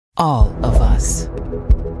All of us.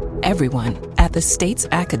 Everyone at the state's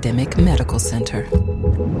academic medical center.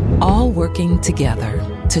 All working together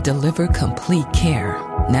to deliver complete care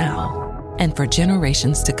now and for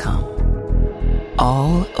generations to come.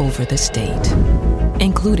 All over the state,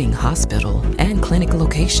 including hospital and clinic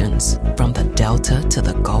locations from the Delta to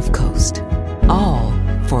the Gulf Coast. All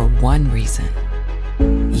for one reason.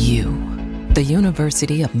 You, the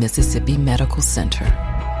University of Mississippi Medical Center.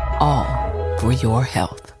 All for your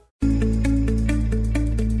health.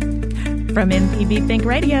 From MPB Think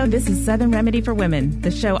Radio, this is Southern Remedy for Women,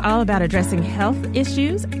 the show all about addressing health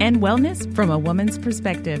issues and wellness from a woman's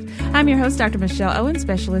perspective. I'm your host, Dr. Michelle Owen,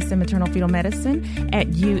 specialist in maternal fetal medicine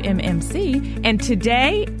at UMMC, and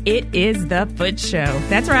today it is the foot show.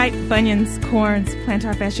 That's right, bunions, corns,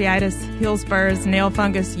 plantar fasciitis, heel spurs, nail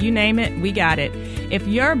fungus, you name it, we got it. If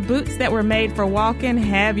your boots that were made for walking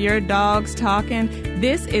have your dogs talking,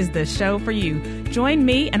 this is the show for you. Join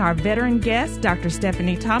me and our veteran guest, Dr.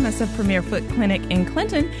 Stephanie Thomas of Premier Foot Clinic in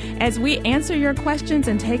Clinton, as we answer your questions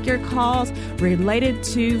and take your calls related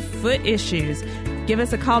to foot issues. Give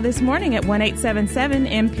us a call this morning at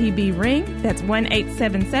 1-877-MPB-RING. That's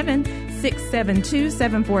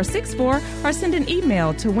 1-877-672-7464, or send an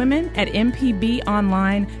email to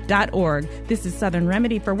women@mpbonline.org. This is Southern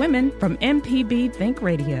Remedy for Women from MPB Think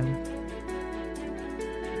Radio.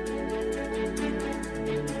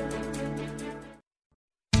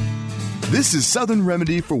 This is Southern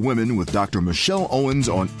Remedy for Women with Dr. Michelle Owens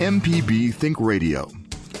on MPB Think Radio.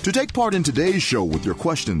 To take part in today's show with your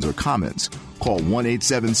questions or comments, call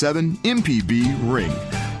 1-877-MPB-RING.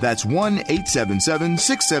 That's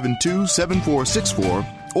 1-877-672-7464,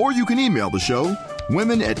 or you can email the show,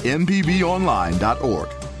 women@mpbonline.org.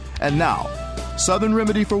 And now, Southern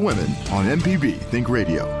Remedy for Women on MPB Think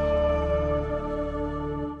Radio.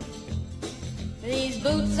 These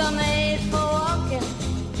boots are made for walking,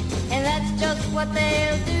 and that's just what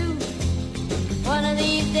they'll do. One of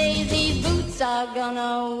these days, these boots are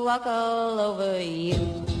gonna walk all over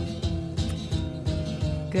you.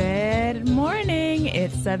 Good morning.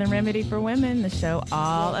 It's Southern Remedy for Women, the show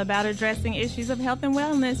all about addressing issues of health and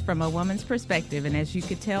wellness from a woman's perspective. And as you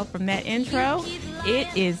could tell from that intro, it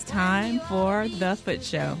is time for the Foot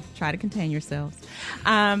Show. Try to contain yourselves.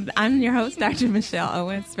 I'm your host, Dr. Michelle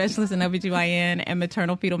Owens, specialist in OBGYN and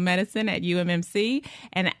maternal fetal medicine at UMMC.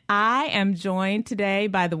 And I am joined today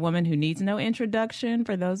by the woman who needs no introduction,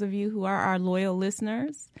 for those of you who are our loyal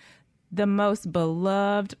listeners, one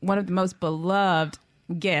of the most beloved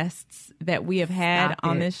guests that we have had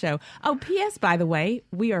on this show. Oh, P.S., by the way,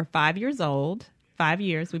 we are 5 years old. 5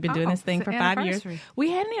 years. We've been doing this thing for 5 years.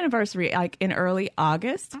 We had an anniversary like in early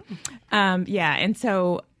August. And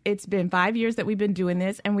so it's been 5 years that we've been doing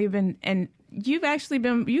this, and you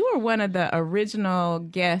were one of the original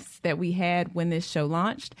guests that we had when this show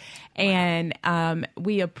launched. And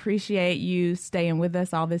we appreciate you staying with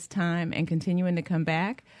us all this time and continuing to come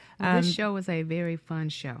back. This show was a very fun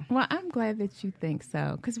show. Well, I'm glad that you think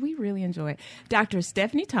so, because we really enjoy it. Dr.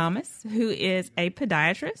 Stephanie Thomas, who is a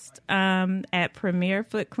podiatrist at Premier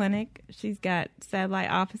Foot Clinic. She's got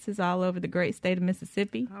satellite offices all over the great state of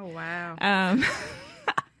Mississippi. Oh, wow.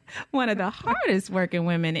 One of the hardest working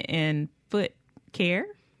women in foot care.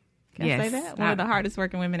 Can I say that? One of the hardest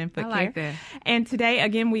working women in foot care. I like that. And today,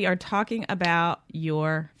 again, we are talking about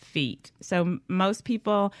your feet. So most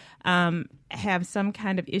people have some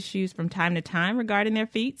kind of issues from time to time regarding their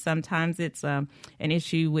feet. Sometimes it's an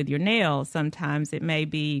issue with your nails. Sometimes it may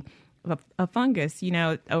be a fungus. You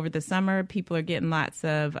know, over the summer, people are getting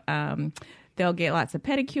they'll get lots of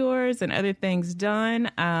pedicures and other things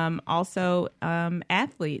done. Also,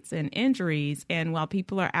 athletes and injuries. And while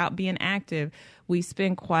people are out being active, we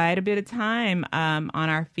spend quite a bit of time on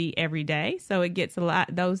our feet every day. So it gets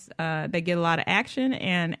they get a lot of action,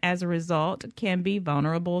 and as a result, can be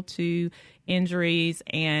vulnerable to injuries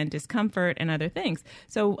and discomfort and other things.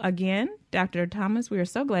 So again, Dr. Thomas, we are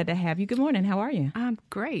so glad to have you. Good morning. How are you? I'm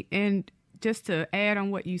great. And just to add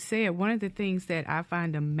on what you said, one of the things that I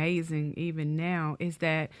find amazing even now is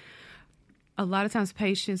that a lot of times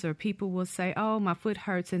patients or people will say, oh, my foot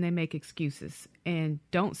hurts, and they make excuses and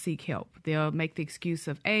don't seek help. They'll make the excuse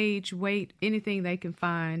of age, weight, anything they can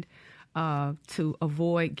find to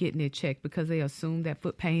avoid getting it checked, because they assume that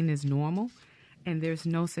foot pain is normal. And there's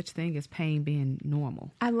no such thing as pain being normal.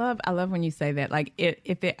 I love when you say that. Like,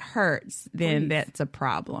 if it hurts, then that's a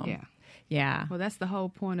problem. Yeah. Yeah. Well, that's the whole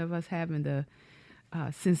point of us having the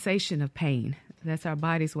sensation of pain. That's our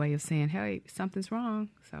body's way of saying, hey, something's wrong.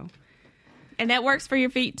 And that works for your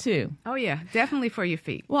feet, too. Oh, yeah, definitely for your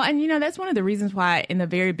feet. Well, and, that's one of the reasons why in the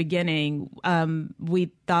very beginning we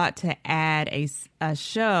thought to add a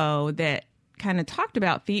show that kind of talked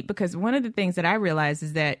about feet, because one of the things that I realized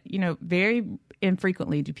is that, very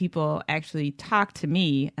infrequently do people actually talk to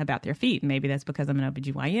me about their feet. Maybe that's because I'm an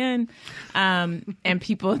OBGYN, and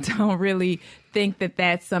people don't really think that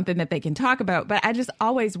that's something that they can talk about. But I just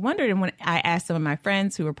always wondered, and when I asked some of my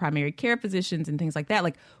friends who are primary care physicians and things like that,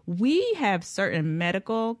 like, we have certain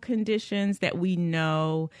medical conditions that we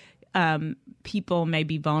know people may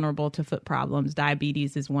be vulnerable to foot problems.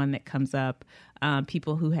 Diabetes is one that comes up.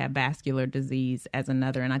 People who have vascular disease as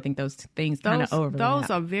another. And I think those things kind of overlap. Those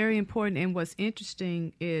are very important. And what's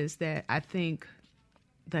interesting is that I think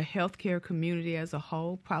the healthcare community as a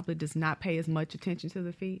whole probably does not pay as much attention to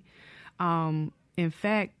the feet. In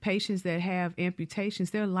fact, patients that have amputations,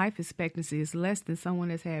 their life expectancy is less than someone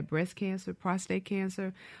that's had breast cancer, prostate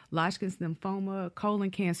cancer, Hodgkin's lymphoma, colon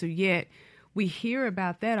cancer, yet we hear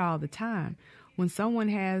about that all the time. When someone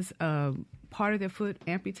has a part of their foot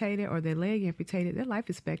amputated or their leg amputated, their life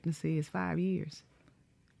expectancy is 5 years.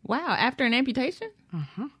 Wow, after an amputation?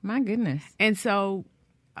 Uh-huh. My goodness. And so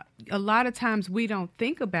a lot of times we don't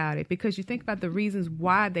think about it, because you think about the reasons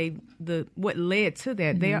why what led to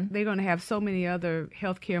that. Mm-hmm. They're going to have so many other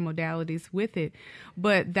healthcare modalities with it,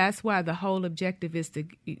 but that's why the whole objective is to,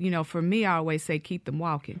 for me, I always say keep them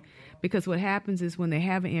walking, because what happens is when they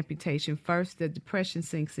have an amputation, first the depression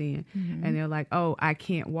sinks in, mm-hmm. and they're like, oh, I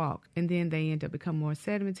can't walk, and then they end up becoming more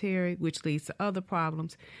sedentary, which leads to other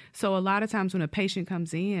problems. So a lot of times when a patient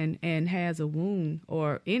comes in and has a wound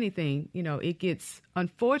or anything,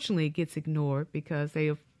 unfortunately, it gets ignored because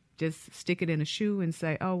they just stick it in a shoe and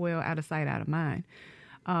say, oh, well, out of sight, out of mind.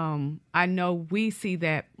 I know we see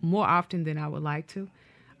that more often than I would like to.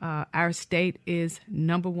 Our state is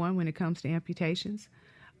number one when it comes to amputations.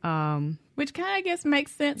 Which kind of, I guess,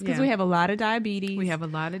 makes sense, because we have a lot of diabetes. We have a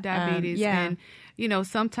lot of diabetes. And,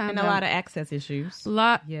 sometimes... And a lot of access issues.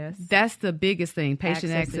 Yes. That's the biggest thing.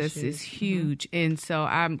 Patient access is huge. Mm-hmm. And so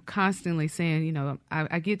I'm constantly saying,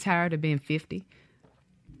 I get tired of being 50.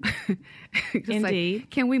 Indeed. Like,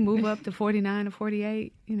 can we move up to 49 or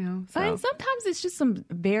 48? So. And sometimes it's just some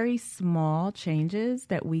very small changes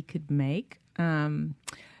that we could make,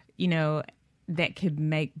 that could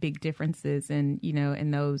make big differences in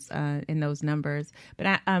those numbers.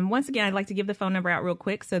 But once again, I'd like to give the phone number out real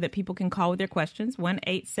quick so that people can call with their questions.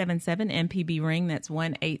 1-877-MPB-RING. That's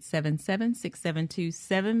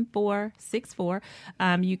 1-877-672-7464.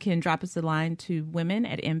 You can drop us a line to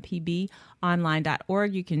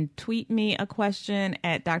women@mpbonline.org. You can tweet me a question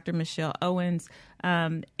at Dr. Michelle Owens.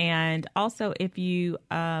 And also, if you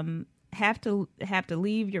have to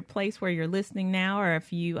leave your place where you're listening now, or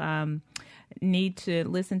if you need to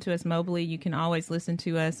listen to us mobily, you can always listen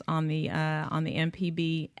to us on the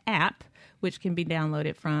MPB app, which can be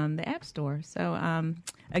downloaded from the App Store. So,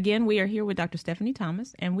 again, we are here with Dr. Stephanie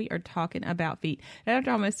Thomas, and we are talking about feet. Dr.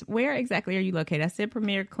 Thomas, where exactly are you located? I said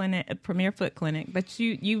Premier Foot Clinic, but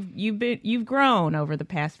you've grown over the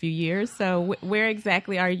past few years. So, where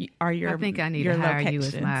exactly are your? I think I need to hire you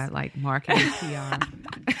as my marketing PR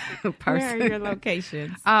person. Where are your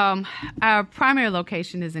locations? Our primary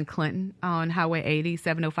location is in Clinton on Highway 80,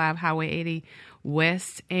 705 Highway 80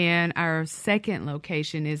 West, and our second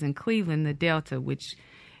location is in Cleveland, the Delta, which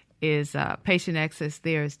is patient access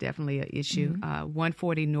there is definitely an issue, mm-hmm.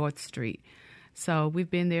 140 North Street. So we've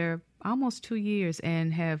been there almost 2 years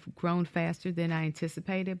and have grown faster than I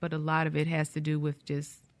anticipated, but a lot of it has to do with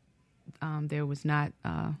just there was not...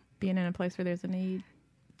 being in a place where there's a need.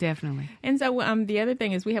 Definitely. And so the other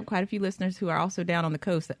thing is we have quite a few listeners who are also down on the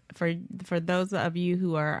coast. For those of you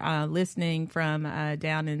who are listening from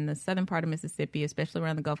down in the southern part of Mississippi, especially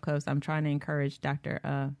around the Gulf Coast, I'm trying to encourage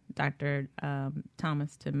Dr.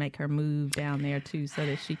 Thomas to make her move down there too, so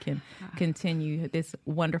that she can continue this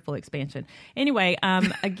wonderful expansion. Anyway,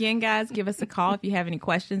 again, guys, give us a call if you have any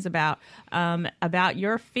questions about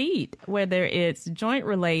your feet, whether it's joint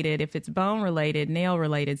related, if it's bone related, nail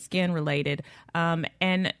related, skin related,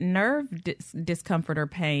 and nerve discomfort or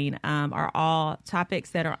pain are all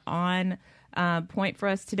topics that are on point for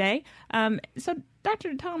us today. So,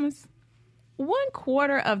 Dr. Thomas,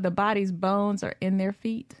 1/4 of the body's bones are in the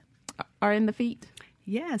feet.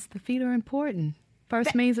 Yes, the feet are important.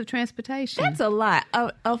 First means of transportation. That's a lot.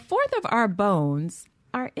 A fourth of our bones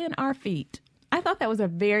are in our feet. I thought that was a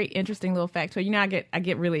very interesting little fact. So, I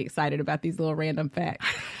get really excited about these little random facts.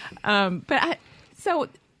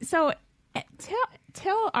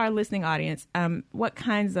 Tell our listening audience what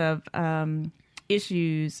kinds of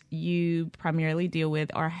issues you primarily deal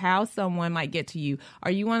with, or how someone might get to you.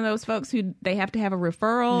 Are you one of those folks who they have to have a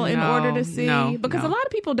referral in order to see? Because a lot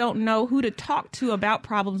of people don't know who to talk to about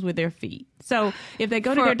problems with their feet. So if they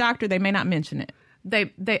go to their doctor, they may not mention it.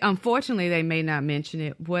 They unfortunately they may not mention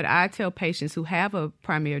it. What I tell patients who have a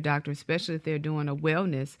primary doctor, especially if they're doing a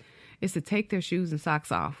wellness, is to take their shoes and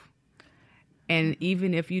socks off. And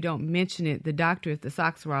even if you don't mention it, the doctor, if the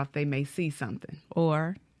socks are off, they may see something,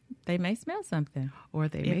 or they may smell something, or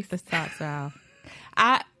they may the socks are off.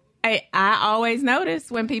 I always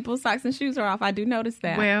notice when people's socks and shoes are off. I do notice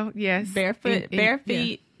that. Well, yes, bare feet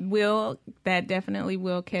definitely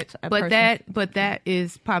will catch a person. But that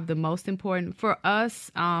is probably the most important for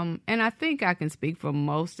us. And I think I can speak for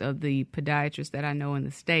most of the podiatrists that I know in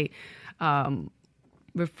the state.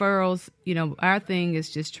 Referrals, our thing is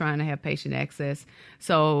just trying to have patient access.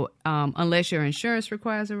 So unless your insurance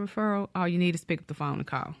requires a referral, all you need is pick up the phone and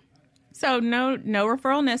call. So no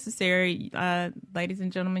referral necessary. Ladies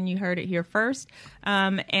and gentlemen, you heard it here first.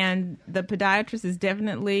 And the podiatrist is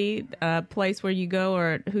definitely a place where you go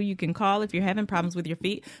or who you can call if you're having problems with your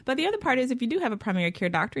feet. But the other part is if you do have a primary care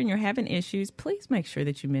doctor and you're having issues, please make sure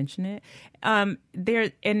that you mention it.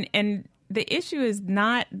 The issue is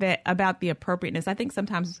not that about the appropriateness. I think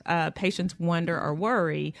sometimes patients wonder or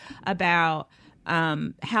worry about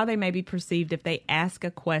how they may be perceived if they ask a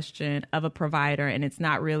question of a provider and it's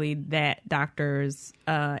not really that doctor's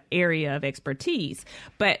area of expertise.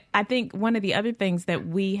 But I think one of the other things that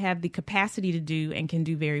we have the capacity to do and can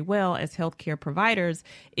do very well as healthcare providers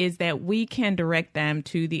is that we can direct them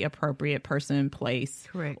to the appropriate person, place,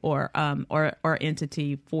 correct, or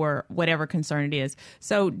entity for whatever concern it is.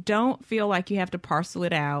 So don't feel like you have to parcel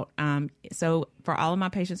it out. So for all of my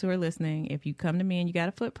patients who are listening, if you come to me and you got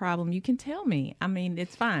a foot problem, you can tell me. I mean,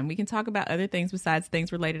 it's fine. We can talk about other things besides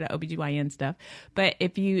things related to OBGYN stuff. But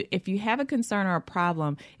if you have a concern or a problem,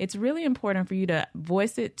 it's really important for you to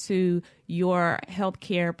voice it to your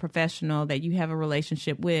healthcare professional that you have a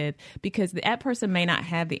relationship with, because that person may not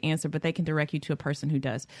have the answer, but they can direct you to a person who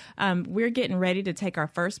does. We're getting ready to take our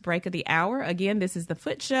first break of the hour. Again, this is The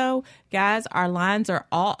Foot Show. Guys, our lines are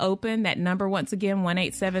all open. That number, once again,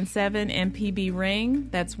 1-877-MPB-RING.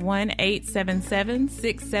 That's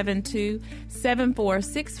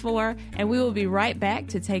 1-877-672-7464. And we will be right back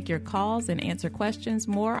to take your calls and answer questions.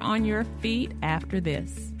 More on your feet after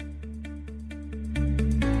this.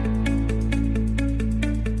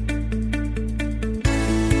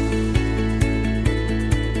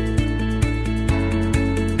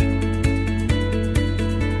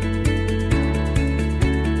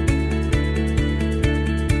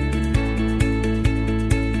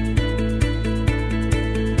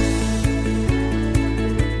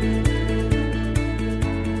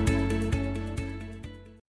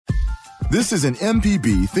 This is an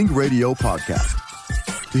MPB Think Radio podcast.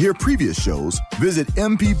 To hear previous shows, visit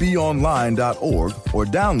mpbonline.org or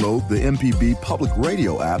download the MPB Public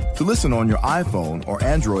Radio app to listen on your iPhone or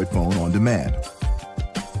Android phone on demand.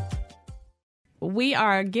 We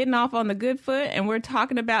are getting off on the good foot, and we're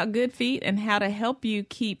talking about good feet and how to help you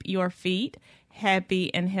keep your feet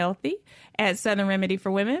happy and healthy at Southern Remedy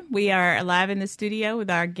for Women. We are live in the studio with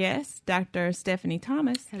our guest, Dr. Stephanie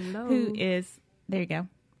Thomas. Hello. Who is, there you go.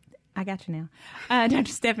 I got you now.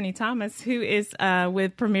 Dr. Stephanie Thomas, who is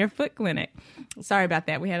with Premier Foot Clinic. Sorry about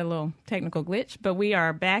that. We had a little technical glitch, but we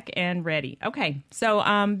are back and ready. Okay, so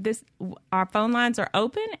our phone lines are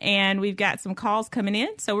open, and we've got some calls coming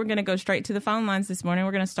in. So we're going to go straight to the phone lines this morning.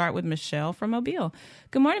 We're going to start with Michelle from Mobile.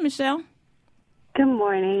 Good morning, Michelle. Good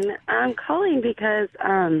morning. I'm calling because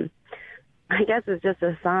I guess it's just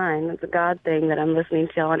a sign. It's a God thing that I'm listening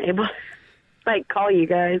to y'all and able to call you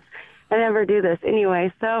guys. I never do this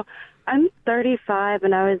anyway. So I'm 35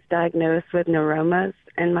 and I was diagnosed with neuromas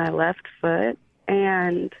in my left foot.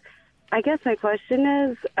 And I guess my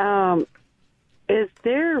question is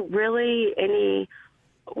there really any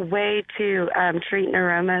way to treat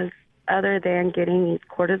neuromas other than getting these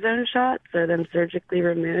cortisone shots or them surgically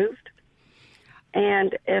removed?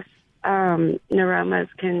 And if neuromas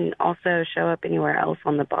can also show up anywhere else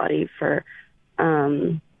on the body for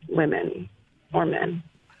women or men?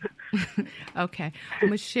 Okay.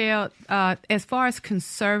 Michelle, as far as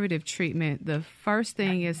conservative treatment, the first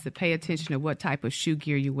thing is to pay attention to what type of shoe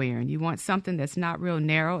gear you're wearing. You want something that's not real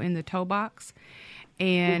narrow in the toe box.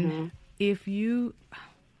 And if you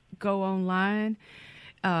go online,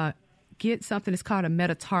 get something that's called a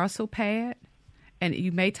metatarsal pad, and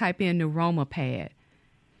you may type in neuroma pad.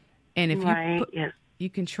 And if you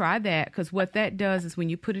can try that, because what that does is when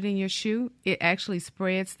you put it in your shoe, it actually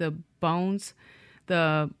spreads the bones,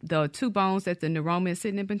 the two bones that the neuroma is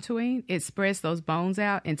sitting in between. It spreads those bones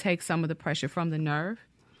out and takes some of the pressure from the nerve.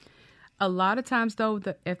 A lot of times, though,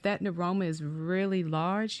 if that neuroma is really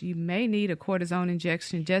large, you may need a cortisone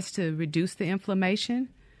injection just to reduce the inflammation.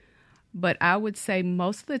 But I would say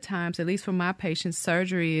most of the times, at least for my patients,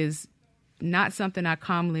 surgery is not something I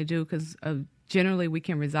commonly do because generally we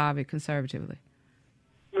can resolve it conservatively.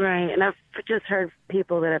 Right, and I've just heard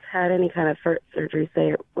people that have had any kind of surgery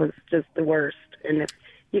say it was just the worst, and if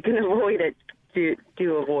you can avoid it,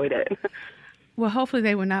 do avoid it. Well, hopefully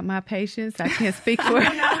they were not my patients. I can't speak for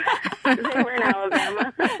They were in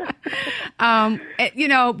Alabama.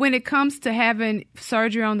 When it comes to having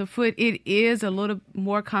surgery on the foot, it is a little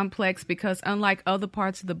more complex because unlike other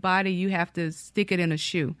parts of the body, you have to stick it in a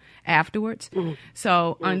shoe afterwards. Mm-hmm.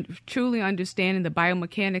 So truly understanding the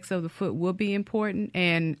biomechanics of the foot will be important.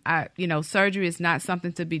 And, surgery is not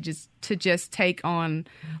something to just take on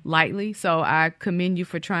lightly. So I commend you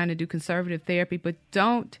for trying to do conservative therapy, but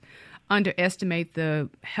don't underestimate the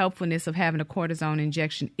helpfulness of having a cortisone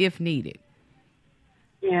injection if needed.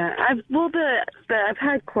 Yeah, I've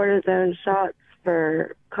had cortisone shots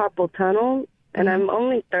for carpal tunnel, and I'm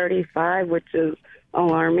only 35, which is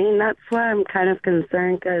alarming. That's why I'm kind of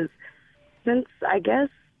concerned because since, I guess,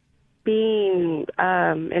 being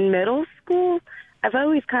in middle school, I've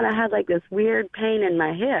always kind of had like this weird pain in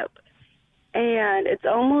my hip. And it's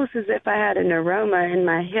almost as if I had a neuroma in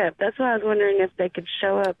my hip. That's why I was wondering if they could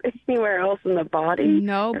show up anywhere else in the body.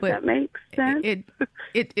 No, but that makes sense.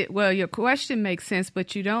 Well, your question makes sense,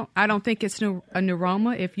 but I don't think it's a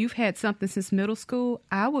neuroma. If you've had something since middle school,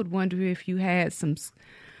 I would wonder if you had some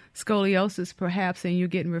scoliosis perhaps and you're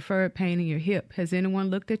getting referred pain in your hip. Has anyone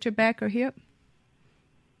looked at your back or hip?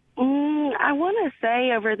 I want to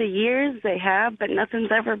say over the years they have, but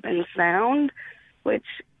nothing's ever been found, which...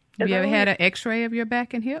 Have you ever had an x-ray of your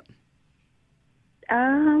back and hip?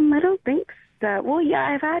 I don't think so. Well, yeah,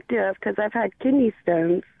 I've had to because I've had kidney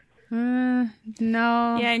stones. No.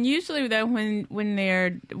 Yeah, and usually though, when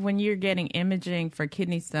you're getting imaging for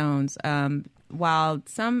kidney stones, while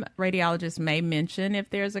some radiologists may mention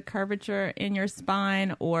if there's a curvature in your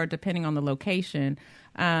spine or depending on the location,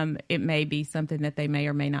 it may be something that they may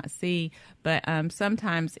or may not see. But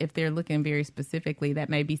sometimes if they're looking very specifically, that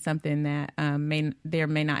may be something that there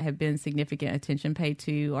may not have been significant attention paid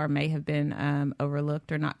to or may have been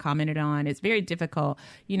overlooked or not commented on. It's very difficult.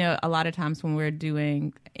 A lot of times when we're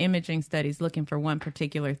doing imaging studies looking for one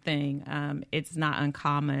particular thing, it's not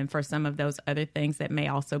uncommon for some of those other things that may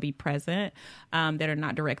also be present that are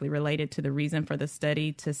not directly related to the reason for the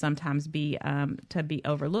study to sometimes be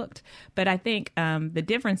overlooked. But I think the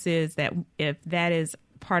difference is that if that is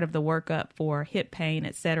part of the workup for hip pain,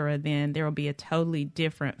 et cetera, then there will be a totally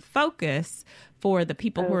different focus for the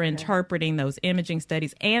people who are interpreting those imaging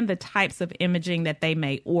studies and the types of imaging that they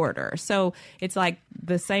may order. So it's like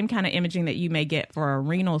the same kind of imaging that you may get for a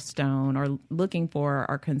renal stone or looking for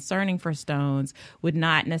or concerning for stones would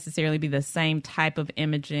not necessarily be the same type of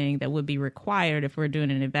imaging that would be required if we're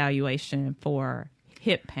doing an evaluation for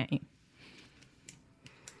hip pain.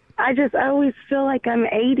 I always feel like I'm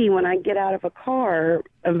 80 when I get out of a car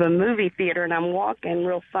of a movie theater and I'm walking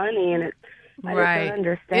real funny and I just don't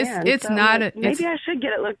understand. It's so not maybe I should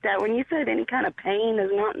get it looked at. When you said any kind of pain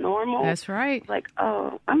is not normal. That's right. It's like,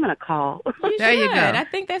 I'm going to call. There you go. I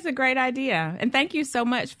think that's a great idea. And thank you so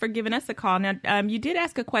much for giving us a call. Now, you did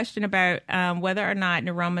ask a question about whether or not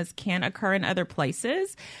neuromas can occur in other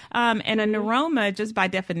places. And a neuroma, just by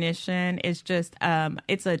definition, is just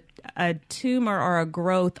it's a tumor or a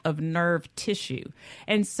growth of nerve tissue.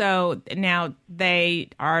 And so now they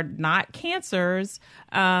are not cancers,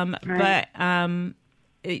 but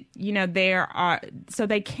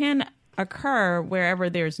they can occur wherever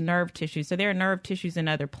there's nerve tissue. So there are nerve tissues in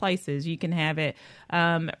other places. You can have it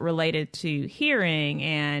related to hearing,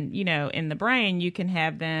 and in the brain you can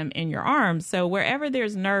have them in your arms. So wherever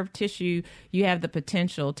there's nerve tissue, you have the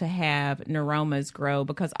potential to have neuromas grow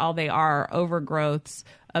because all they are overgrowths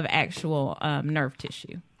of actual nerve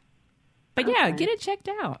tissue. But yeah, get it checked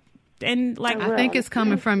out. And I think it's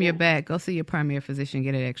coming from your back. Go see your primary physician,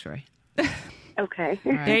 get an x-ray. Okay.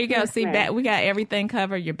 Right. There you go. See, we got everything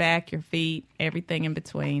covered, your back, your feet, everything in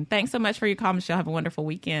between. Thanks so much for your call, Michelle. Have a wonderful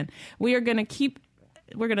weekend. We're going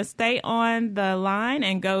to stay on the line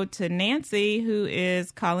and go to Nancy, who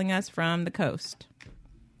is calling us from the coast.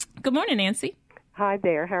 Good morning, Nancy. Hi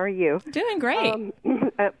there. How are you? Doing great.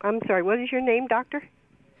 I'm sorry. What is your name, doctor?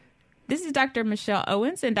 This is Dr. Michelle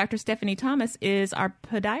Owens, and Dr. Stephanie Thomas is our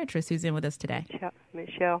podiatrist who's in with us today.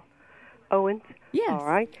 Michelle Owens? Yes. All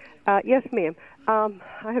right. Yes, ma'am.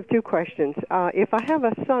 I have two questions. If I have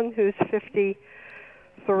a son who's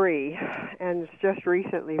 53 and has just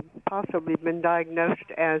recently possibly been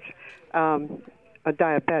diagnosed as a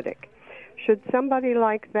diabetic, should somebody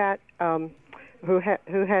like that who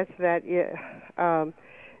has that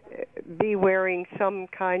be wearing some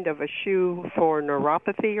kind of a shoe for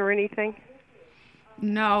neuropathy or anything?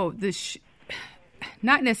 No,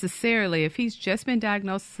 not necessarily. If he's just been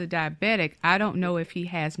diagnosed as a diabetic, I don't know if he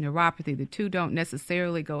has neuropathy. The two don't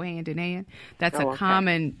necessarily go hand in hand. That's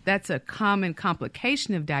a common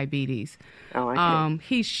complication of diabetes. Oh, I see.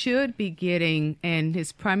 He should be getting, and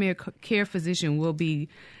his primary care physician will be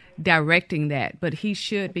directing that, but he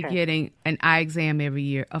should be getting an eye exam every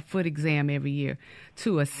year, a foot exam every year,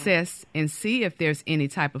 to assess and see if there's any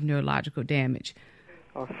type of neurological damage.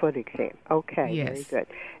 Or foot exam. Okay, yes. Very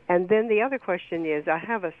good. And then the other question is, I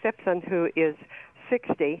have a stepson who is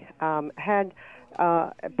 60, had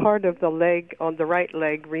part of the leg, on the right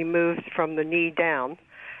leg, removed from the knee down,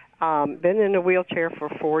 been in a wheelchair for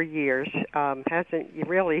 4 years, hasn't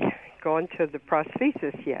really gone to the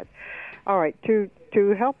prosthesis yet. All right, to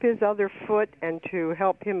help his other foot and to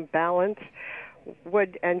help him balance,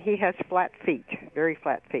 and he has flat feet, very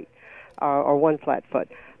flat feet, or one flat foot.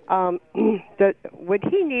 Would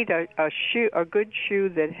he need a good shoe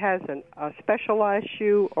that has a specialized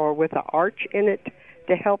shoe or with an arch in it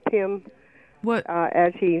to help him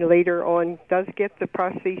as he later on does get the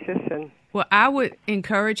prosthesis? Well, I would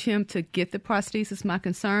encourage him to get the prosthesis. My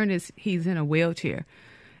concern is he's in a wheelchair.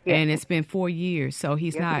 Yes. And it's been 4 years, so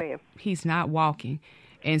he's not walking.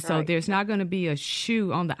 And so there's not going to be a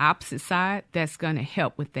shoe on the opposite side that's going to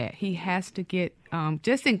help with that. He has to get,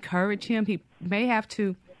 just encourage him. He may have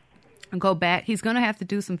to go back. He's going to have to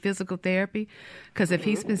do some physical therapy because if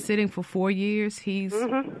he's been sitting for 4 years, he's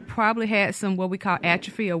probably had some what we call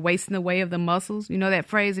atrophy or wasting away of the muscles. You know that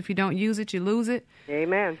phrase, if you don't use it, you lose it?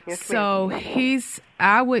 Amen. Yes, so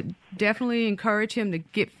I would definitely encourage him to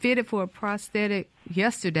get fitted for a prosthetic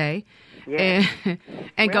yesterday and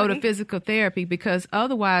go to physical therapy because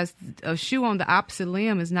otherwise a shoe on the opposite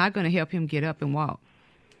limb is not going to help him get up and walk.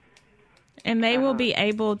 And they will be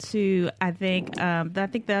able to, I think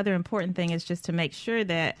the other important thing is just to make sure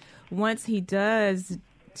that once he does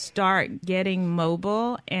start getting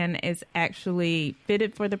mobile and is actually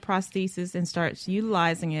fitted for the prosthesis and starts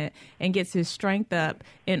utilizing it and gets his strength up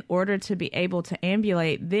in order to be able to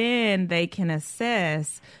ambulate, then they can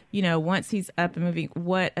assess, once he's up and moving,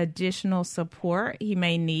 what additional support he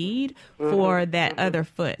may need for that other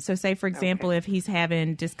foot. So say, for example, if he's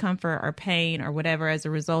having discomfort or pain or whatever as a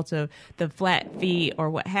result of the flat feet or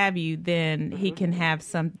what have you, then he can have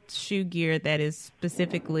some shoe gear that is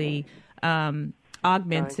specifically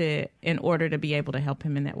augmented in order to be able to help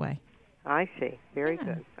him in that way. I see. Very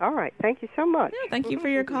good. All right. Thank you so much. Yeah, thank you for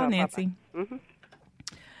your call, Nancy.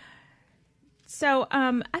 So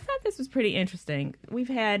I thought this was pretty interesting. We've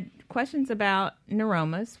had questions about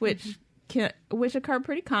neuromas, which occur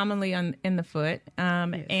pretty commonly in the foot,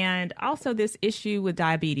 and also this issue with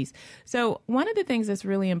diabetes. So one of the things that's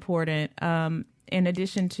really important, in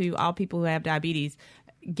addition to all people who have diabetes,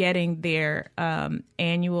 getting their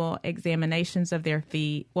annual examinations of their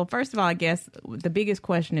feet. Well, first of all, I guess the biggest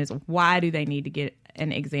question is, why do they need to get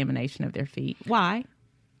an examination of their feet? Why?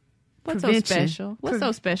 What's so special? What's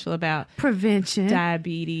so special about prevention,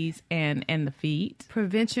 diabetes, and the feet?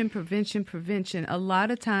 Prevention. A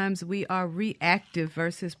lot of times we are reactive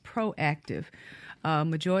versus proactive.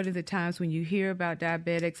 Majority of the times when you hear about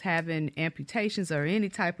diabetics having amputations or any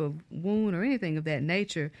type of wound or anything of that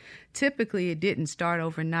nature, typically it didn't start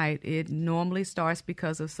overnight. It normally starts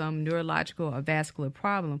because of some neurological or vascular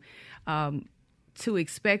problem. To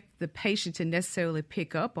expect the patient to necessarily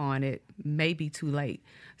pick up on it may be too late.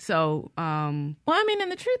 So, and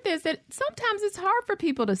the truth is that sometimes it's hard for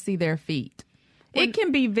people to see their feet. It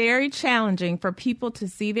can be very challenging for people to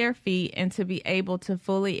see their feet and to be able to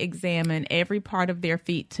fully examine every part of their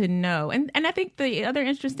feet to know. And I think the other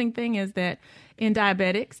interesting thing is that in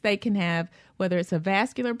diabetics, they can have, whether it's a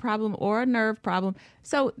vascular problem or a nerve problem,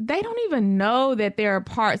 so they don't even know that there are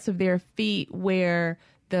parts of their feet where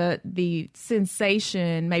the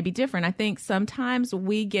sensation may be different. I think sometimes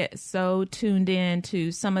we get so tuned in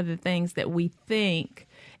to some of the things that we think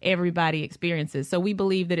everybody experiences. So we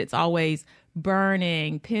believe that it's always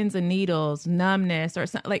burning, pins and needles, numbness, or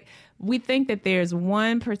something. Like, we think that there's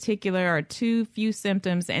one particular or too few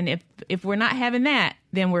symptoms, and if we're not having that,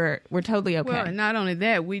 then we're totally okay. Well, and not only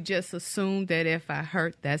that, we just assume that if I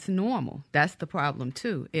hurt, that's normal. That's the problem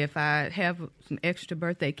too. If I have some extra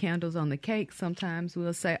birthday candles on the cake, sometimes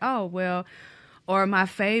we'll say, oh, well, or my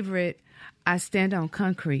favorite, I stand on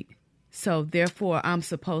concrete, so therefore I'm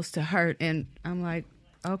supposed to hurt. And I'm like,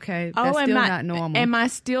 Okay, that's still not normal. And my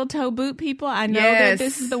steel toe boot people, I know Yes. that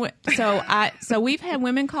this is the so we've had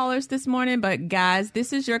women callers this morning, but guys,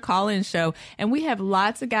 this is your call-in show, and we have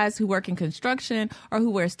lots of guys who work in construction or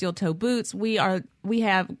who wear steel toe boots. We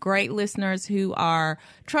have great listeners who are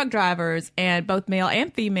truck drivers, and both male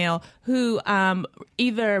and female, who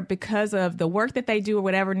either because of the work that they do or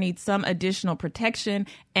whatever need some additional protection,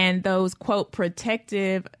 and those quote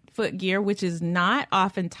protective foot gear, which is not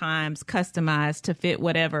oftentimes customized to fit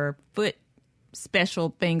whatever foot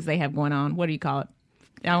special things they have going on. What do you call it?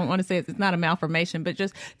 I don't want to say it's not a malformation, but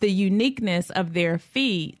just the uniqueness of their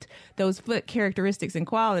feet, those foot characteristics and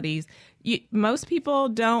qualities. Most people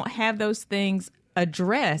don't have those things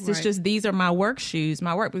addressed. It's just, these are my work shoes,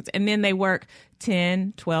 my work boots. And then they work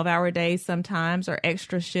 10, 12-hour days sometimes, or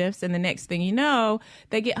extra shifts. And the next thing you know,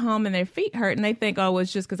 they get home and their feet hurt, and they think, oh, well,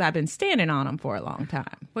 it's just because I've been standing on them for a long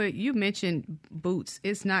time. Well, you mentioned boots.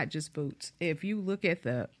 It's not just boots. If you look at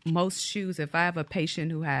the most shoes, if I have a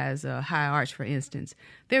patient who has a high arch, for instance,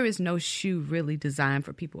 there is no shoe really designed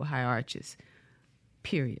for people with high arches,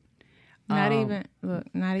 period. Not even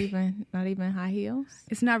high heels.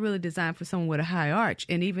 It's not really designed for someone with a high arch.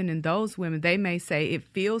 And even in those women, they may say it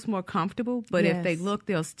feels more comfortable, but if they look,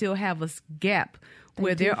 they'll still have a gap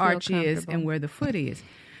where their arch is and where the foot is.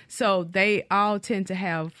 So they all tend to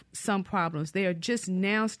have some problems. They are just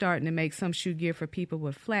now starting to make some shoe gear for people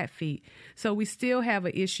with flat feet. So we still have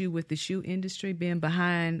an issue with the shoe industry being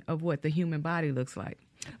behind of what the human body looks like.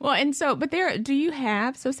 Well, and so, but do you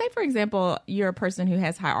have, so say, for example, you're a person who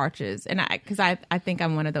has high arches, and because I think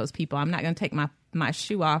I'm one of those people. I'm not going to take my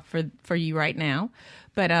shoe off for you right now.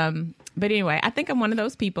 But anyway, I think I'm one of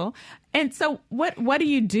those people. And so what do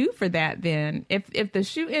you do for that then? If the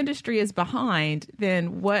shoe industry is behind,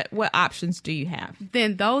 then what options do you have?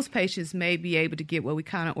 Then those patients may be able to get what we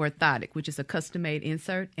call an orthotic, which is a custom-made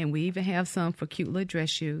insert. And we even have some for cute little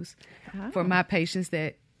dress shoes for my patients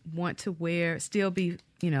that want to still be,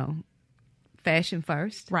 fashion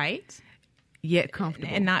first. Right. Yet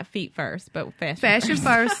comfortable. And not feet first, but fashion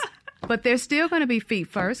first. But they're still going to be feet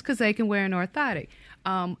first because they can wear an orthotic.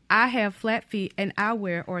 I have flat feet, and I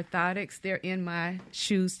wear orthotics. They're in my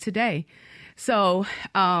shoes today. So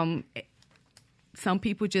some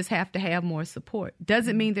people just have to have more support.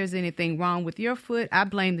 Doesn't mean there's anything wrong with your foot. I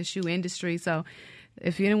blame the shoe industry. So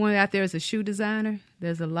if anyone out there is a shoe designer,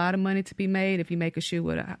 there's a lot of money to be made if you make a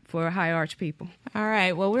shoe for high arch people. All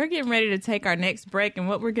right. Well, we're getting ready to take our next break, and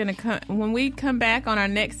what we're going to when we come back on our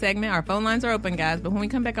next segment, our phone lines are open, guys. But when we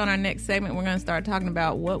come back on our next segment, we're going to start talking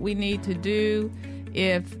about what we need to do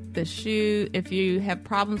if you have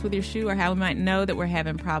problems with your shoe, or how we might know that we're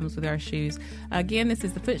having problems with our shoes. Again, this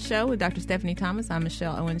is The Foot Show with Dr. Stephanie Thomas. I'm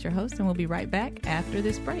Michelle Owens, your host, and we'll be right back after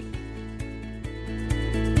this break.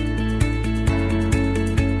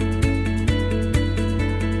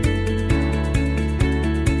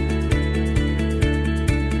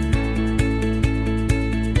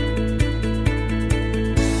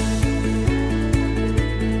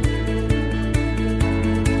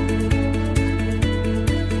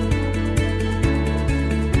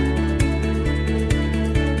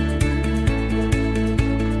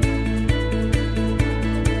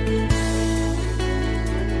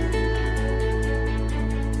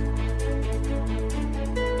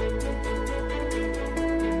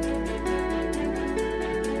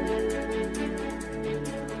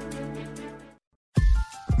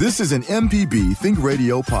 This is an MPB Think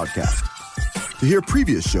Radio podcast. To hear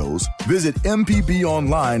previous shows, visit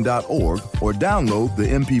mpbonline.org or download the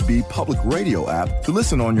MPB Public Radio app to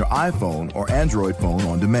listen on your iPhone or Android phone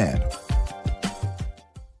on demand.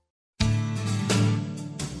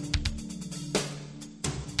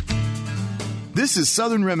 This is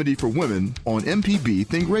Southern Remedy for Women on MPB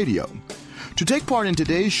Think Radio. To take part in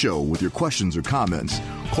today's show with your questions or comments,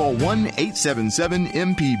 call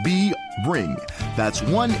 1-877-MPB-RING. That's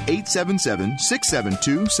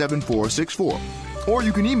 1-877-672-7464. Or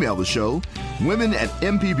you can email the show,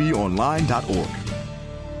 women@mpbonline.org.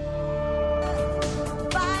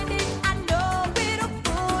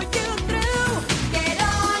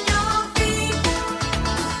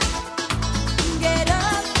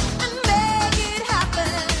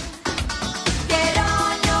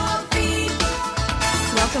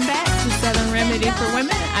 For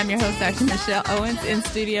Women. I'm your host, Dr. Michelle Owens, in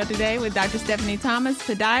studio today with Dr. Stephanie Thomas,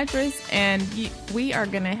 podiatrist, and we are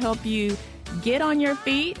going to help you get on your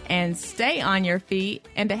feet and stay on your feet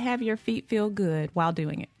and to have your feet feel good while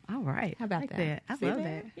doing it. All right. How about that? I love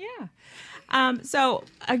that. Yeah. So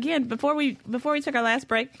again, before we took our last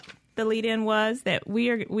break, the lead-in was that we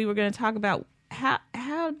were going to talk about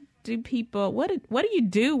how do people, what do you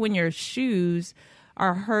do when your shoes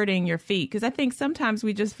are hurting your feet. Because I think sometimes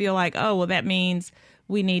we just feel like, oh, well, that means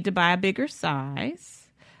we need to buy a bigger size.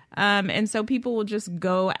 And so people will just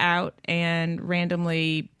go out and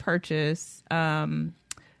randomly purchase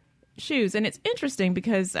shoes. And it's interesting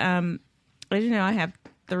because, as you know, I have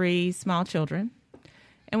 3 small children.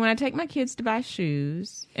 And when I take my kids to buy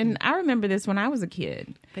shoes, and I remember this when I was a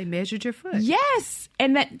kid. They measured your foot. Yes.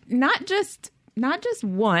 And that not just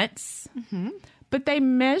once, but they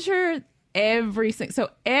measure every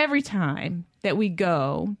time that we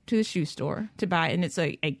go to the shoe store to buy, and it's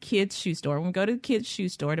a kid's shoe store. When we go to the kid's shoe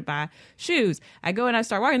store to buy shoes, I go and I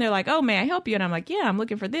start walking. They're like, oh, may I help you? And I'm like, yeah, I'm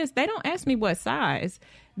looking for this. They don't ask me what size.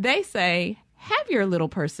 They say, have your little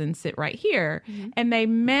person sit right here. And they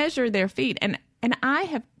measure their feet. And I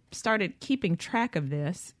have started keeping track of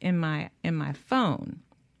this in my phone.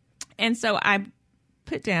 And so I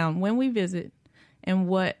put down when we visit and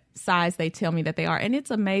what size they tell me that they are. And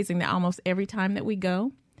it's amazing that almost every time that we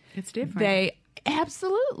go, it's different. They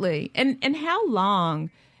absolutely. And how long?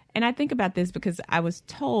 And I think about this because I was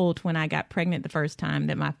told when I got pregnant the first time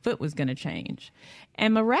that my foot was going to change.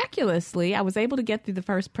 And miraculously, I was able to get through the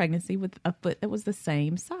first pregnancy with a foot that was the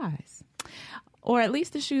same size. Or at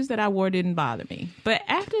least the shoes that I wore didn't bother me. But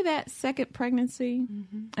after that second pregnancy,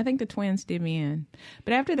 I think the twins did me in.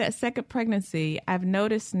 But after that second pregnancy, I've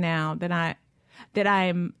noticed now that I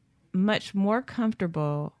am much more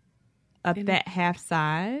comfortable up that half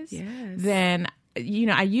size than,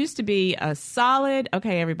 I used to be a solid,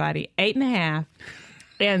 okay, everybody, 8.5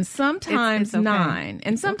 and sometimes it's okay. 9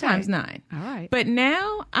 and sometimes 9. All right. But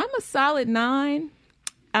now I'm a solid 9.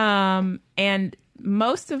 And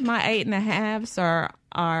most of my 8.5s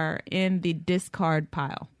are in the discard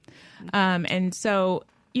pile. And so,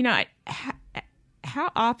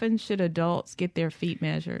 how often should adults get their feet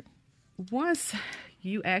measured? Once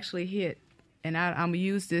you actually hit, and I'm going to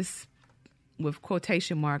use this with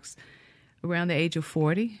quotation marks, around the age of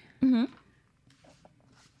 40,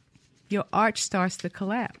 your arch starts to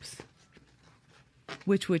collapse,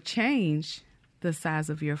 which would change the size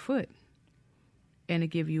of your foot and to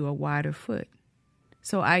give you a wider foot.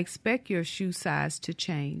 So I expect your shoe size to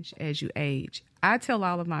change as you age. I tell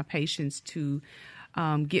all of my patients to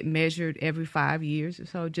get measured every 5 years or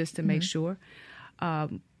so just to make sure.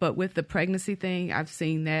 But with the pregnancy thing, I've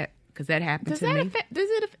seen that because that happened to me.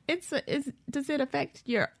 Does it affect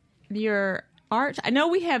your arch? I know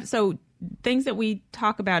we have things that we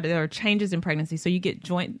talk about are changes in pregnancy. So you get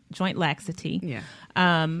joint laxity. Yeah.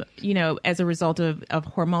 As a result of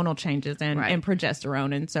hormonal changes and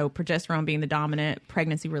progesterone. And so progesterone being the dominant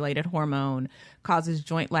pregnancy-related hormone causes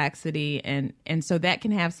joint laxity. And so that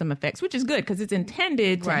can have some effects, which is good because it's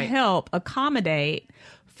intended to help accommodate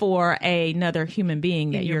for another human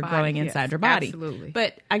being that you're growing inside your body. Absolutely.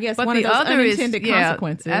 But I guess one of those unintended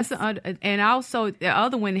consequences. And also the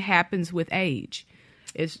other one happens with age.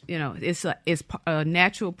 It's a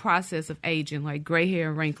natural process of aging, like gray hair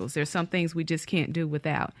and wrinkles. There's some things we just can't do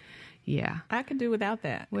without. Yeah. I could do without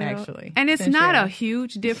that, actually. And it's not a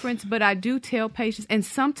huge difference, but I do tell patients, and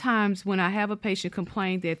sometimes when I have a patient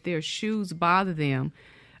complain that their shoes bother them,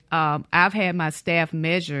 I've had my staff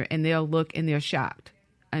measure, and they'll look and they're shocked.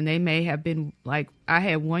 And they may have been like, I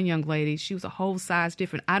had one young lady, she was a whole size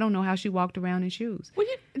different. I don't know how she walked around in shoes. Well,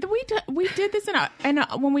 we did this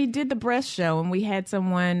when we did the breast show, and we had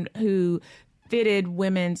someone who fitted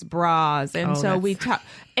women's bras, and we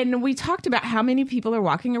talked about how many people are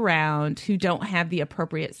walking around who don't have the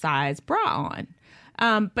appropriate size bra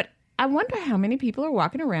on. But I wonder how many people are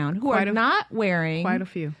walking around who are not wearing quite a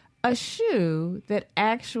few a shoe that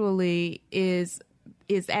actually is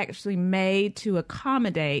actually made to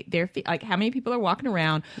accommodate their feet. Like, how many people are walking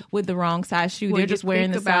around with the wrong size shoe? They're just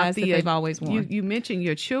wearing the size that they've always worn. You mentioned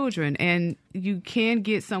your children, and you can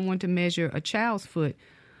get someone to measure a child's foot,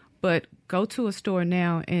 but go to a store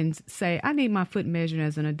now and say, I need my foot measured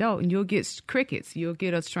as an adult, and you'll get crickets. You'll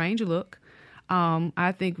get a strange look.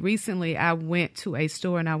 I think recently I went to a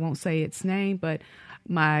store, and I won't say its name, but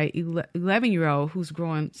my 11-year-old, who's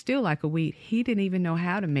growing still like a weed, he didn't even know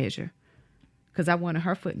how to measure, because I wanted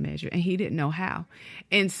her foot measured, and he didn't know how.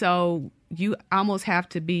 And so you almost have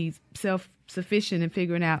to be self-sufficient in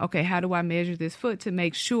figuring out, okay, how do I measure this foot to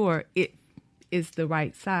make sure it is the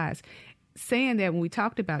right size? Saying that, when we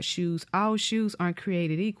talked about shoes, all shoes aren't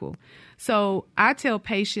created equal. So I tell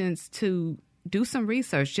patients to do some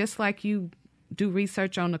research, just like you do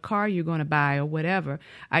research on the car you're going to buy or whatever.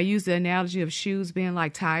 I use the analogy of shoes being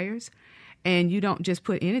like tires, and you don't just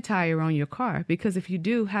put any tire on your car, because if you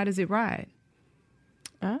do, how does it ride?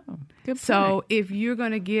 Oh, good point. So if you're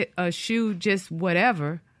going to get a shoe just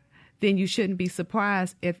whatever, then you shouldn't be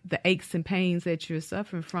surprised if the aches and pains that you're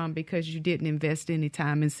suffering from because you didn't invest any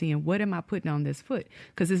time in seeing what am I putting on this foot,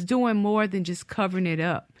 because it's doing more than just covering it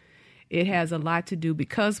up. It has a lot to do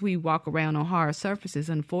because we walk around on hard surfaces.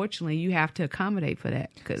 Unfortunately, you have to accommodate for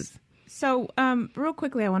that. So real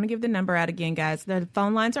quickly, I want to give the number out again, guys. The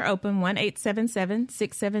phone lines are open,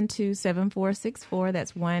 1-877-672-7464.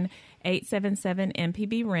 That's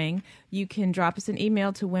 1-877-MPB-RING. You can drop us an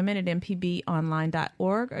email to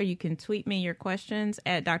women@mpbonline.org, or you can tweet me your questions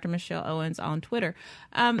at Dr. Michelle Owens on Twitter.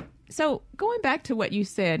 So going back to what you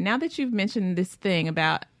said, now that you've mentioned this thing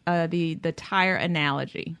about the tire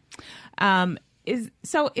analogy, is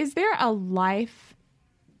there a life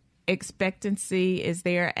expectancy? Is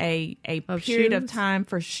there a period of time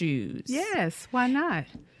for shoes? Yes, why not?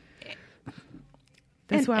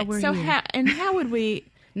 That's why we're here. How would we?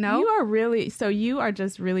 No, you are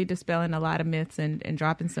just really dispelling a lot of myths and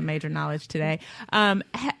dropping some major knowledge today.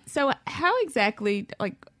 So how exactly,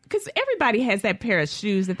 because everybody has that pair of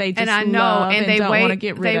shoes that they just love and don't want to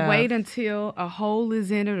get rid of. They wait until a hole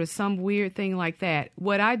is in it or some weird thing like that.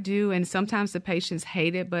 What I do, and sometimes the patients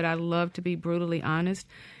hate it, but I love to be brutally honest,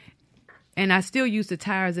 and I still use the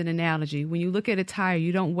tire as an analogy. When you look at a tire,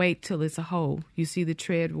 you don't wait till it's a hole. You see the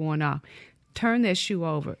tread worn off. Turn that shoe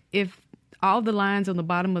over. If all the lines on the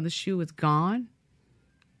bottom of the shoe is gone,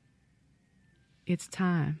 it's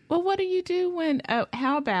time. Well, what do you do when?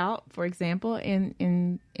 How about, for example,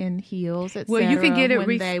 in heels, etc.? Well, you can get it. You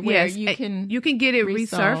can get it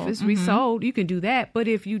resurfaced, resold. You can do that. But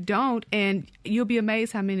if you don't, and you'll be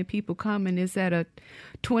amazed how many people come and it's at a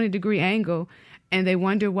 20-degree angle, and they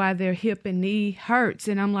wonder why their hip and knee hurts.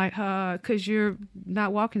 And I'm like, because you're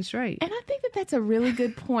not walking straight. And I think that that's a really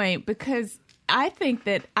good point, because I think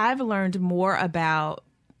that I've learned more about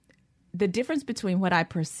the difference between what I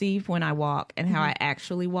perceive when I walk and how I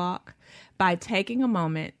actually walk by taking a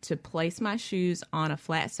moment to place my shoes on a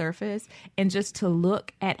flat surface and just to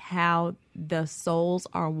look at how the soles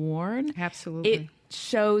are worn. Absolutely. It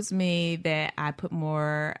shows me that I put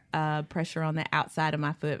more pressure on the outside of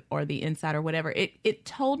my foot or the inside or whatever. It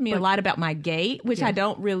told me a lot about my gait, which I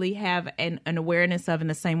don't really have an awareness of in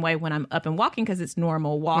the same way when I'm up and walking, because it's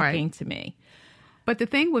normal walking to me. But the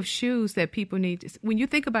thing with shoes that people need, when you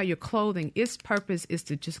think about your clothing, its purpose is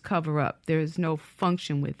to just cover up. There is no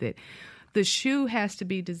function with it. The shoe has to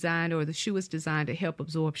be designed, or the shoe is designed to help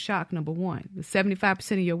absorb shock, number one. The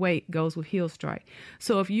 75% of your weight goes with heel strike.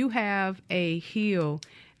 So if you have a heel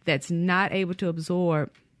that's not able to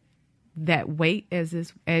absorb that weight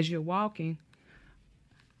as you're walking,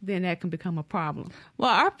 then that can become a problem. Well,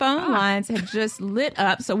 our phone lines have just lit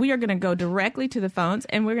up, so we are going to go directly to the phones,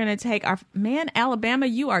 and we're going to take our Alabama,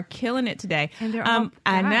 you are killing it today. And they're all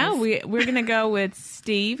I know. We're going to go with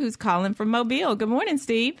Steve, who's calling from Mobile. Good morning,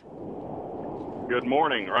 Steve. Good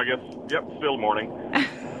morning, or I guess, still morning.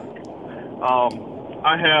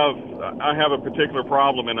 I have a particular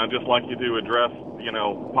problem, and I'd just like you to address,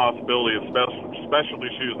 possibility of specialty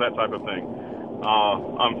shoes, that type of thing.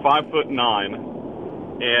 I'm 5'9",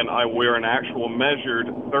 and I wear an actual measured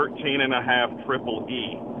 13.5 triple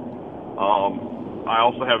E. I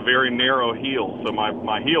also have very narrow heels, so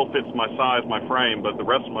my heel fits my size, my frame, but the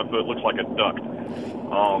rest of my foot looks like a duck.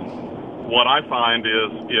 What I find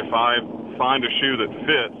is if I find a shoe that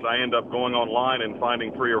fits, I end up going online and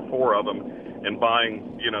finding 3 or 4 of them and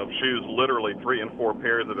buying, shoes literally 3 and 4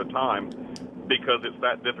 pairs at a time, because it's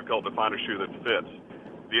that difficult to find a shoe that fits.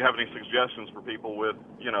 Do you have any suggestions for people with,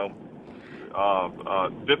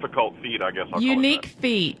 difficult feet, I guess I'll unique call it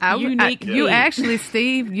feet. Unique feet. You actually,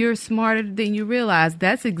 Steve, you're smarter than you realize.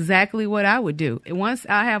 That's exactly what I would do. Once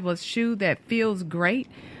I have a shoe that feels great,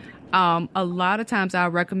 a lot of times I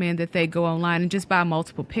recommend that they go online and just buy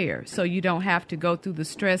multiple pairs, so you don't have to go through the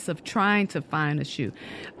stress of trying to find a shoe.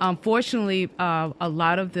 Unfortunately, a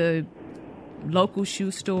lot of the local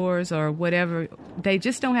shoe stores or whatever, they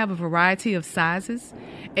just don't have a variety of sizes.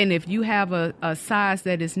 And if you have a size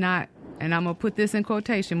that is not, and I'm going to put this in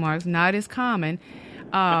quotation marks, not as common,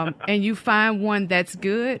 and you find one that's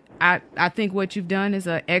good, I think what you've done is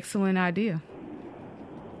an excellent idea.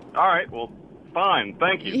 All right, well, fine.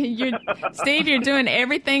 Thank you. Steve, you're doing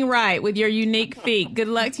everything right with your unique feet. Good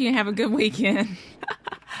luck to you and have a good weekend.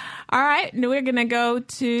 All right, now we're going to go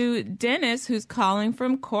to Dennis, who's calling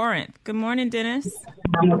from Corinth. Good morning, Dennis.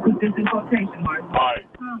 Hi.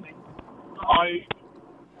 I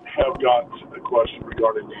have got a question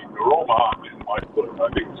regarding the neuroma in my foot. I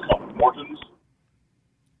think it's called Morton's.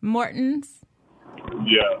 Morton's?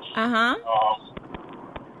 Yes. Uh-huh.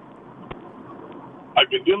 I've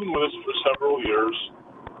been dealing with this for several years,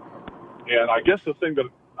 and I guess the thing that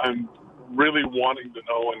I'm really wanting to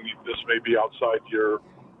know, and this may be outside your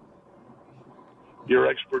your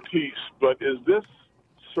expertise, but is this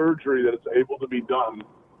surgery that is able to be done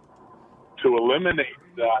to eliminate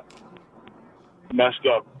that messed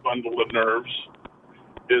up bundle of nerves,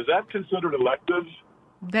 is that considered elective?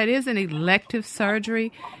 That is an elective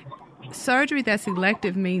surgery. Surgery that's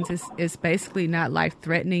elective means it's basically not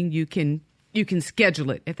life-threatening. You can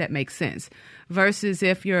schedule it, if that makes sense. Versus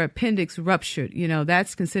if your appendix ruptured,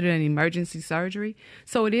 that's considered an emergency surgery.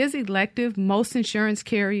 So it is elective. Most insurance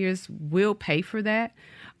carriers will pay for that.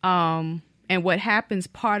 And what happens,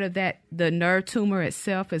 part of that, the nerve tumor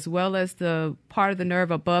itself, as well as the part of the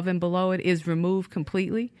nerve above and below it, is removed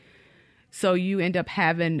completely. So you end up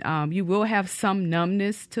having, you will have some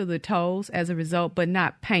numbness to the toes as a result, but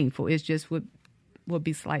not painful. It's just would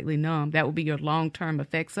be slightly numb. That would be your long-term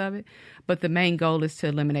effects of it. But the main goal is to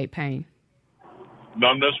eliminate pain.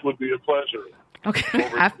 Numbness would be a pleasure. Okay,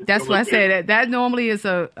 that's what I said. That normally is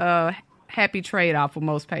a happy trade-off for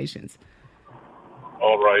most patients.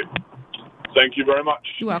 All right. Thank you very much.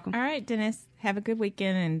 You're welcome. All right, Dennis. Have a good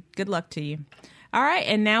weekend and good luck to you. All right,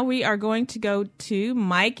 and now we are going to go to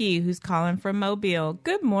Mikey, who's calling from Mobile.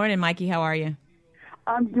 Good morning, Mikey. How are you?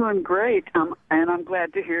 I'm doing great, and I'm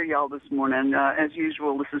glad to hear y'all this morning. As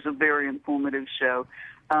usual, this is a very informative show.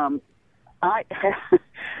 I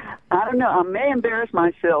don't know. I may embarrass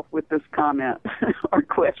myself with this comment or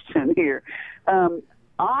question here.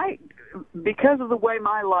 Because of the way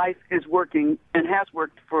my life is working and has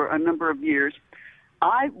worked for a number of years,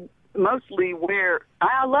 I mostly wear,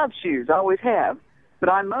 I love shoes, I always have, but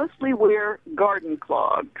I mostly wear garden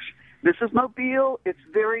clogs. This is Mobile. It's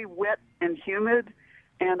very wet and humid,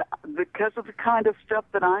 and because of the kind of stuff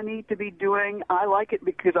that I need to be doing, I like it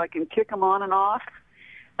because I can kick them on and off,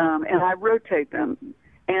 and I rotate them.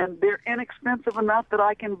 And they're inexpensive enough that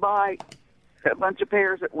I can buy a bunch of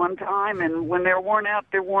pairs at one time, and when they're worn out,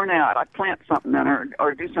 they're worn out. I plant something in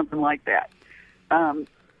or do something like that. And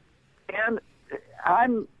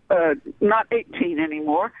I'm not 18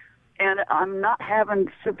 anymore, and I'm not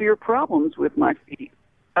having severe problems with my feet,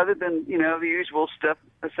 other than, the usual stuff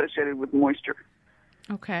associated with moisture.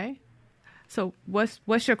 Okay. So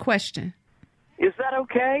what's your question? Is that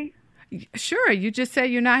okay? Sure. You just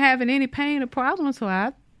said you're not having any pain or problems, so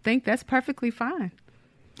I think that's perfectly fine.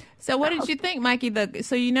 So what did you think, Mikey?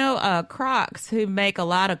 Crocs, who make a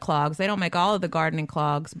lot of clogs, they don't make all of the gardening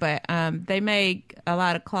clogs, but they make a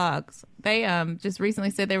lot of clogs. They just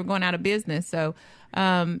recently said they were going out of business. So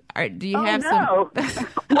do you have some?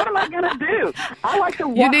 What am I going to do? I like to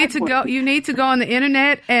watch. You need to go on the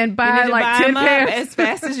internet and buy like 10 pairs as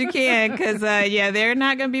fast as you can, because they're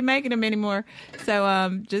not going to be making them anymore.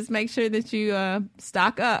 So just make sure that you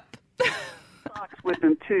stock up. With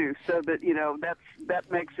them too, so that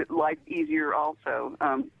that makes it life easier also.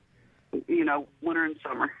 Winter and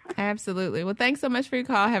summer. Absolutely. Well, thanks so much for your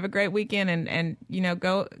call. Have a great weekend, and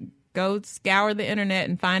go scour the internet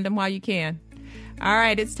and find them while you can. All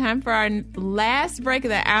right, it's time for our last break of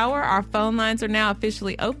the hour. Our phone lines are now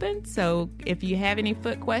officially open, so if you have any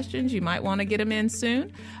foot questions, you might want to get them in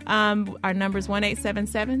soon. Our number is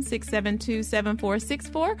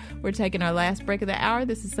 1-877-672-7464. We're taking our last break of the hour.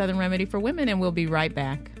 This is Southern Remedy for Women, and we'll be right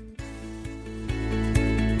back.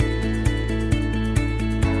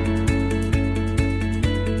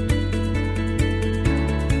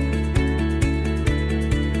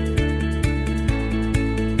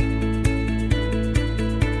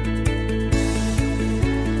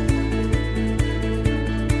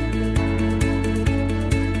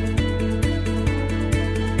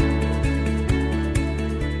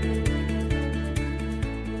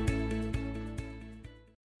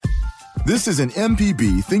 This is an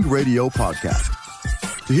MPB Think Radio podcast.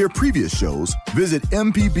 To hear previous shows, visit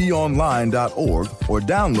mpbonline.org or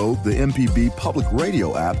download the MPB Public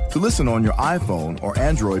Radio app to listen on your iPhone or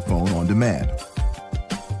Android phone on demand.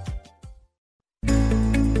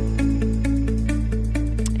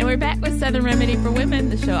 And we're back with Southern Remedy for Women,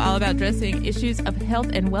 the show all about addressing issues of health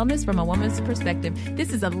and wellness from a woman's perspective.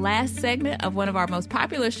 This is the last segment of one of our most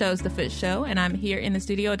popular shows, The Foot Show, and I'm here in the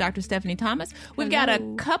studio with Dr. Stephanie Thomas. We've got a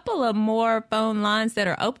couple of more phone lines that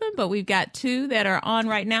are open, but we've got two that are on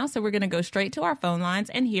right now, so we're going to go straight to our phone lines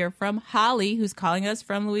and hear from Holly, who's calling us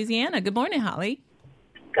from Louisiana. Good morning, Holly.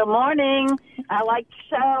 Good morning. I like the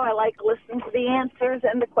show. I like listening to the answers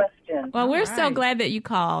and the questions. Well, we're so glad that you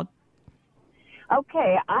called.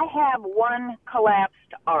 Okay, I have one collapsed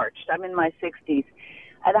arch. I'm in my 60s,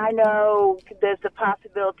 and I know there's the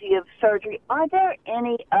possibility of surgery. Are there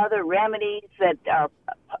any other remedies that are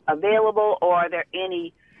available, or are there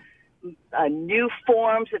any new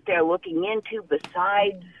forms that they're looking into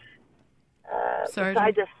besides a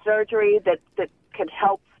surgery that could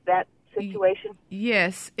help that situation?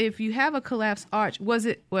 Yes. If you have a collapsed arch,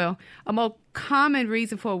 a more common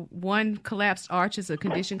reason for one collapsed arch is a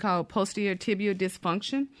condition called posterior tibial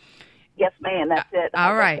dysfunction. Yes, ma'am. That's it.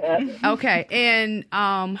 All right. Okay. And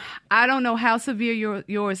I don't know how severe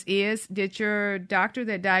yours is. Did your doctor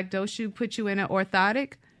that diagnosed you put you in an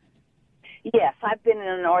orthotic? Yes, I've been in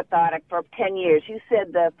an orthotic for 10 years. You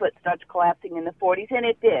said the foot starts collapsing in the 40s, and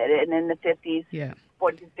it did, and in the 50s,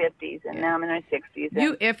 40s and 50s, and now I'm in my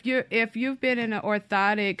 60s. If you've been in an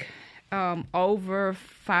orthotic over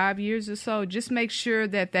 5 years or so, just make sure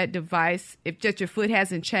that device, if just your foot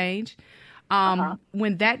hasn't changed.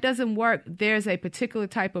 When that doesn't work, there's a particular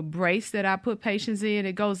type of brace that I put patients in.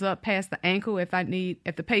 It goes up past the ankle if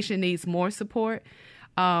the patient needs more support.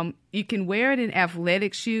 You can wear it in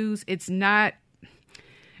athletic shoes. It's not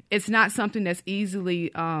something that's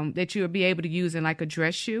easily that you'll be able to use in like a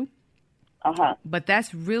dress shoe. But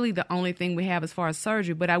that's really the only thing we have as far as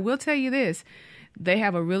surgery. But I will tell you this. They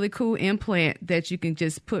have a really cool implant that you can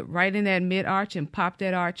just put right in that mid-arch and pop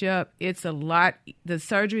that arch up. The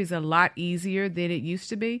surgery is a lot easier than it used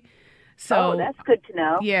to be. So that's good to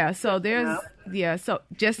know. Yeah, so so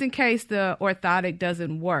just in case the orthotic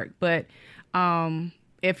doesn't work. But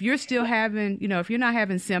if you're still having, if you're not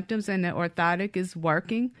having symptoms and the orthotic is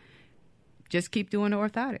working, just keep doing the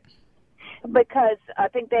orthotic. Because I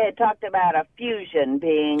think they had talked about a fusion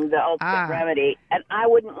being the ultimate remedy, and I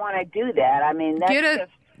wouldn't want to do that. I mean,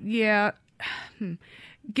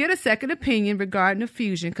 get a second opinion regarding a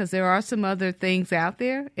fusion, because there are some other things out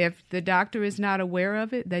there. If the doctor is not aware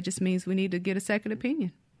of it, that just means we need to get a second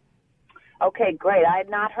opinion. Okay, great. I had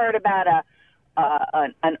not heard about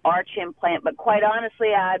an arch implant, but quite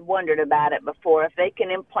honestly, I had wondered about it before. If they can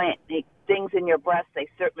implant things in your breast, they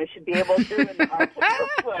certainly should be able to in the arch of your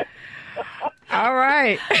foot. All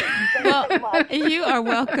right. Well, you are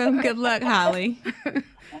welcome. Good luck, Holly.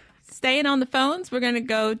 Staying on the phones, we're going to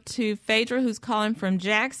go to Phaedra, who's calling from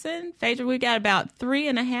Jackson. Phaedra, we've got about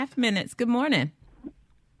 3.5 minutes. Good morning.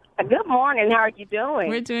 Good morning. How are you doing?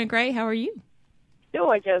 We're doing great. How are you?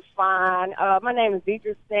 Doing just fine. My name is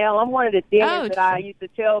Deidre Snell. I'm one of the dentists that I used to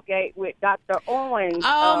tailgate with Dr. Owens.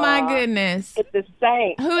 Oh, my goodness. It's the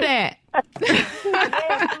same. Who that? Yes, who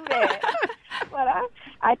that? But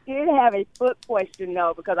I did have a foot question,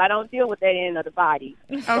 though, because I don't deal with that end of the body.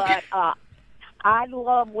 Okay. But I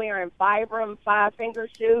love wearing Vibram 5-finger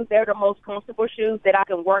shoes. They're the most comfortable shoes that I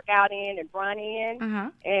can work out in and run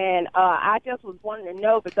in. And I just was wanting to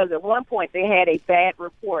know, because at one point they had a bad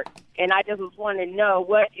report, and I just was wanting to know,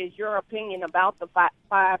 what is your opinion about the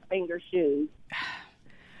 5-finger shoes?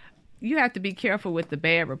 You have to be careful with the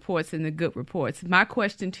bad reports and the good reports. My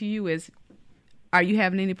question to you is, are you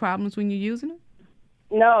having any problems when you're using them?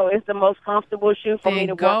 No, it's the most comfortable shoe for me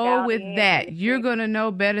to work out in. Go with that. You're going to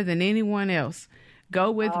know better than anyone else.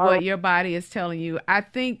 Go with what your body is telling you. I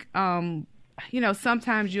think,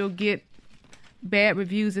 sometimes you'll get bad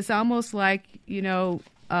reviews. It's almost like,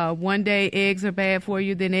 one day eggs are bad for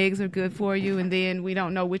you, then eggs are good for you, and then we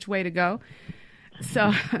don't know which way to go.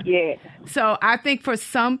 So, So I think for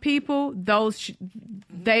some people,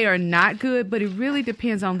 they are not good, but it really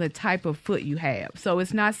depends on the type of foot you have. So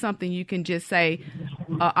it's not something you can just say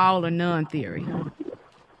all or none theory.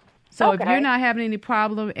 So if you're not having any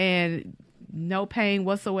problem and no pain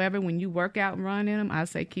whatsoever when you work out and run in them, I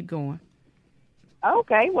say keep going.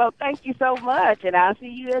 Okay, well, thank you so much, and I'll see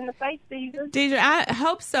you in the face, Deidre. Deidre, I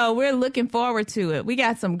hope so. We're looking forward to it. We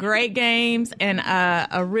got some great games and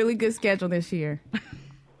a really good schedule this year.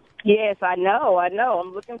 Yes, I know.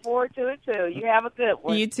 I'm looking forward to it, too. You have a good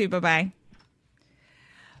one. You too. Bye-bye.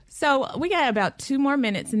 So we got about 2 more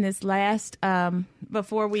minutes in this last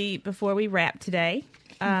before we wrap today.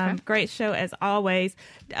 Great show as always.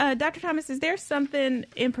 Dr. Thomas, is there something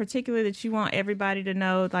in particular that you want everybody to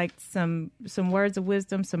know, like some words of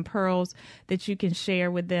wisdom, some pearls that you can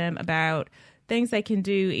share with them about things they can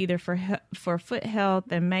do either for foot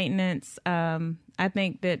health and maintenance? I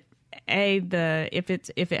think that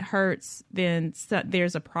if it hurts, then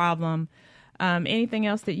there's a problem. Anything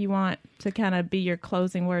else that you want to kind of be your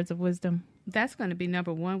closing words of wisdom? That's going to be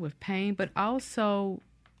number one with pain, but also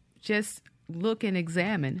just look and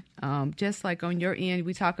examine. Just like on your end,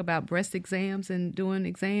 we talk about breast exams and doing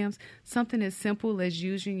exams. Something as simple as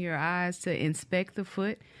using your eyes to inspect the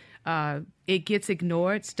foot. It gets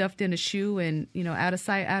ignored, stuffed in a shoe, and out of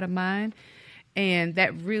sight, out of mind. And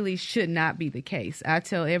that really should not be the case. I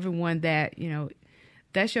tell everyone that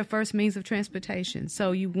that's your first means of transportation.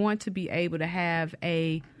 So you want to be able to have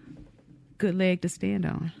a good leg to stand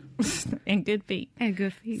on. And good feet.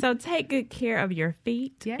 So take good care of your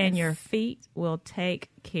feet, and your feet will take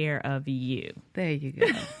care of you. There you go.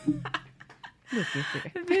 Look at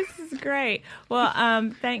that. This is great. Well,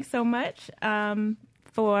 thanks so much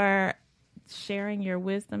for sharing your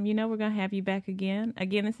wisdom. You know, we're going to have you back again.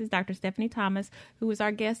 Again, this is Dr. Stephanie Thomas, who is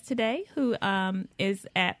our guest today, who is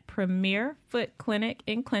at Premier Foot Clinic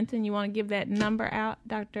in Clinton. You want to give that number out,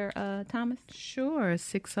 Dr. Thomas? Sure,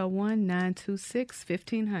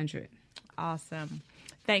 601-926-1500. Awesome.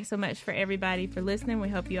 Thanks so much for everybody for listening. We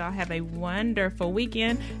hope you all have a wonderful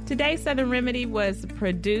weekend. Today's Southern Remedy was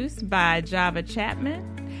produced by Java Chapman.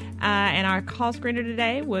 And our call screener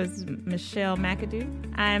today was Michelle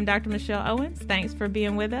McAdoo. I am Dr. Michelle Owens. Thanks for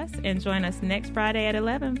being with us. And join us next Friday at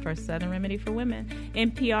 11 for Southern Remedy for Women.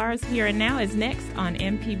 NPR's Here and Now is next on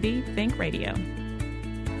MPB Think Radio.